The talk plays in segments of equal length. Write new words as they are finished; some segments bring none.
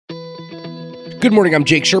Good morning, I'm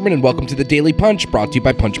Jake Sherman, and welcome to the Daily Punch, brought to you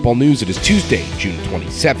by Punchbowl News. It is Tuesday, June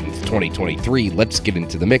 27th, 2023. Let's get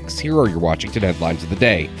into the mix. Here are your Washington headlines of the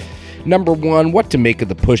day. Number one, what to make of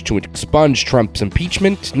the push to expunge Trump's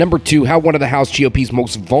impeachment. Number two, how one of the House GOP's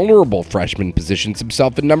most vulnerable freshmen positions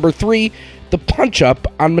himself. And number three, the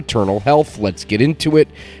punch-up on maternal health. Let's get into it.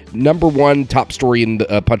 Number one, top story in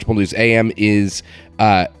the Punchbowl News AM is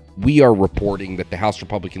we are reporting that the House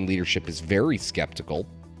Republican leadership is very skeptical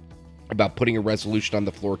about putting a resolution on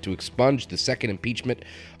the floor to expunge the second impeachment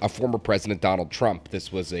of former President Donald Trump.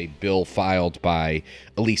 This was a bill filed by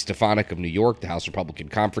Elise Stefanik of New York, the House Republican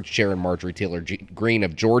Conference Chair, and Marjorie Taylor Greene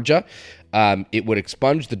of Georgia. It would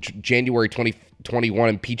expunge the January 2021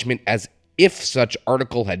 impeachment as if such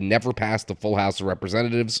article had never passed the full House of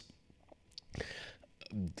Representatives.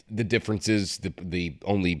 The difference is the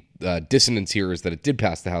only dissonance here is that it did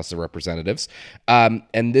pass the House of Representatives.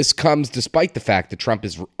 And this comes despite the fact that Trump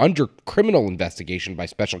is under criminal investigation by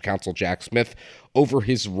special counsel Jack Smith over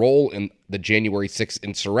his role in the January 6th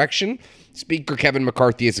insurrection. Speaker Kevin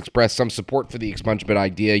McCarthy has expressed some support for the expungement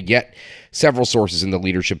idea, yet several sources in the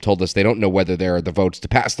leadership told us they don't know whether there are the votes to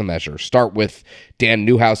pass the measure. Start with Dan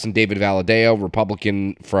Newhouse and David Valadao,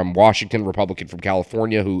 Republican from Washington, Republican from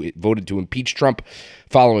California, who voted to impeach Trump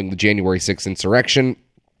following the January 6th insurrection.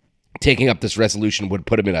 Taking up this resolution would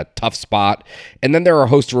put him in a tough spot. And then there are a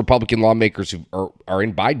host of Republican lawmakers who are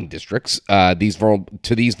in Biden districts. These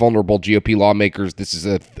vulnerable GOP lawmakers, these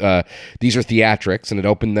are theatrics, and it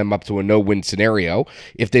opened them up to a no-win scenario.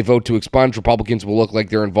 If they vote to expunge, Republicans will look like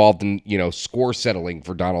they're involved in, score settling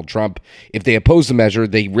for Donald Trump. If they oppose the measure,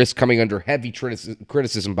 they risk coming under heavy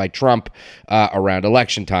criticism by Trump around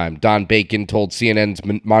election time. Don Bacon told CNN's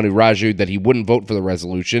Manu Raju that he wouldn't vote for the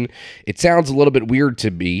resolution. It sounds a little bit weird to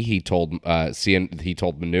me, he told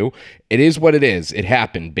Manu. It is what it is. It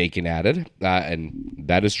happened, Bacon added, and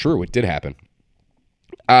that is true. It did happen.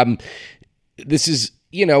 This is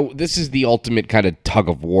the ultimate kind of tug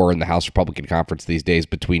of war in the House Republican Conference these days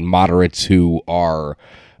between moderates who are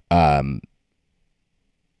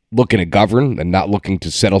looking to govern and not looking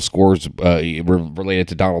to settle scores related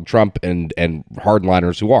to Donald Trump, and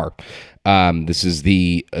hardliners who are. This is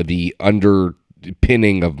the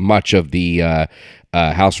underpinning of much of the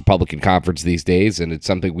House Republican Conference these days, and it's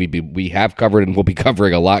something we have covered and will be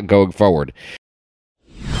covering a lot going forward.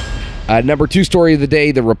 Number two story of the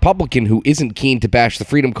day, the Republican who isn't keen to bash the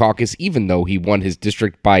Freedom Caucus, even though he won his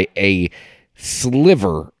district by a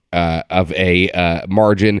sliver of a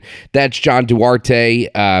margin. That's John Duarte.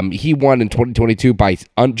 He won in 2022 by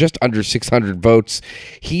just under 600 votes.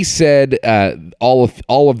 He said all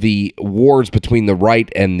of the wars between the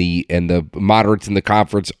right and the moderates in the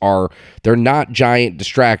conference they're not giant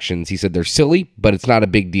distractions. He said they're silly, but it's not a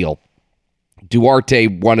big deal. Duarte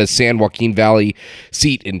won a San Joaquin Valley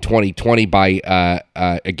seat in 2020 by,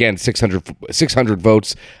 again, 600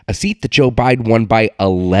 votes, a seat that Joe Biden won by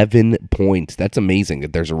 11 points. That's amazing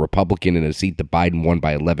that there's a Republican in a seat that Biden won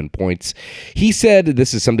by 11 points. He said,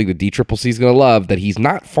 this is something the DCCC is going to love, that he's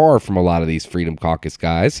not far from a lot of these Freedom Caucus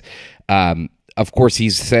guys. Of course,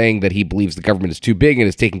 he's saying that he believes the government is too big and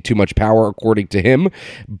is taking too much power, according to him,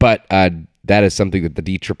 but that is something that the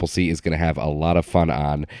DCCC is going to have a lot of fun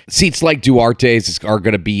on. Seats like Duarte's are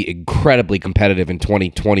going to be incredibly competitive in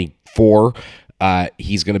 2024.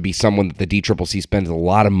 He's going to be someone that the DCCC spends a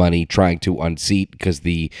lot of money trying to unseat, because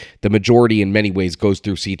the majority in many ways goes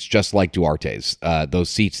through seats just like Duarte's, those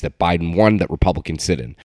seats that Biden won that Republicans sit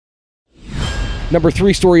in. Number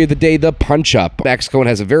three story of the day, the punch-up. Max Cohen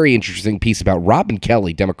has a very interesting piece about Robin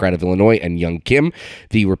Kelly, Democrat of Illinois, and Young Kim,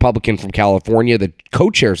 the Republican from California, the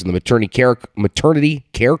co-chairs in the Maternity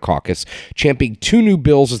Care Caucus, championing two new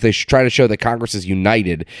bills as they try to show that Congress is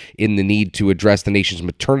united in the need to address the nation's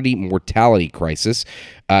maternity mortality crisis.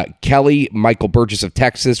 Kelly, Michael Burgess of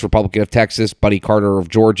Texas, Republican of Texas, Buddy Carter of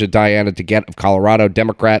Georgia, Diana DeGette of Colorado,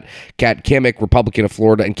 Democrat, Kat Kimmick, Republican of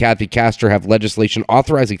Florida, and Kathy Castor have legislation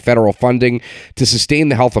authorizing federal funding to sustain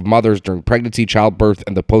the health of mothers during pregnancy, childbirth,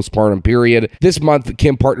 and the postpartum period. This month,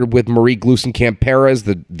 Kim partnered with Marie Gluesenkamp-Perez,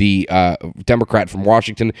 the Democrat from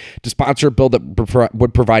Washington, to sponsor a bill that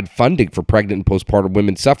would provide funding for pregnant and postpartum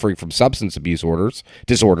women suffering from substance abuse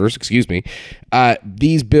disorders.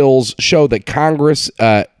 These bills show that Congress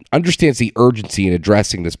understands the urgency in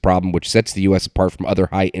addressing this problem, which sets the U.S. apart from other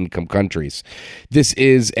high-income countries. This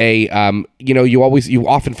is a, you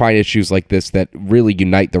often find issues like this that really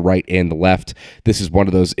unite the right and the left. This is one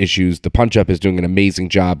of those issues. The Punch Up is doing an amazing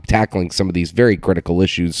job tackling some of these very critical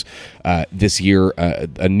issues this year.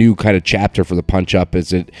 A new kind of chapter for the Punch Up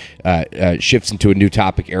as it shifts into a new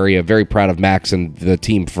topic area. Very proud of Max and the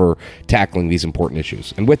team for tackling these important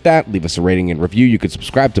issues. And with that, leave us a rating and review. You can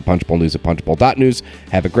subscribe to Punchbowl News at punchbowl.news.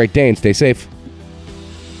 Have a great day and stay safe.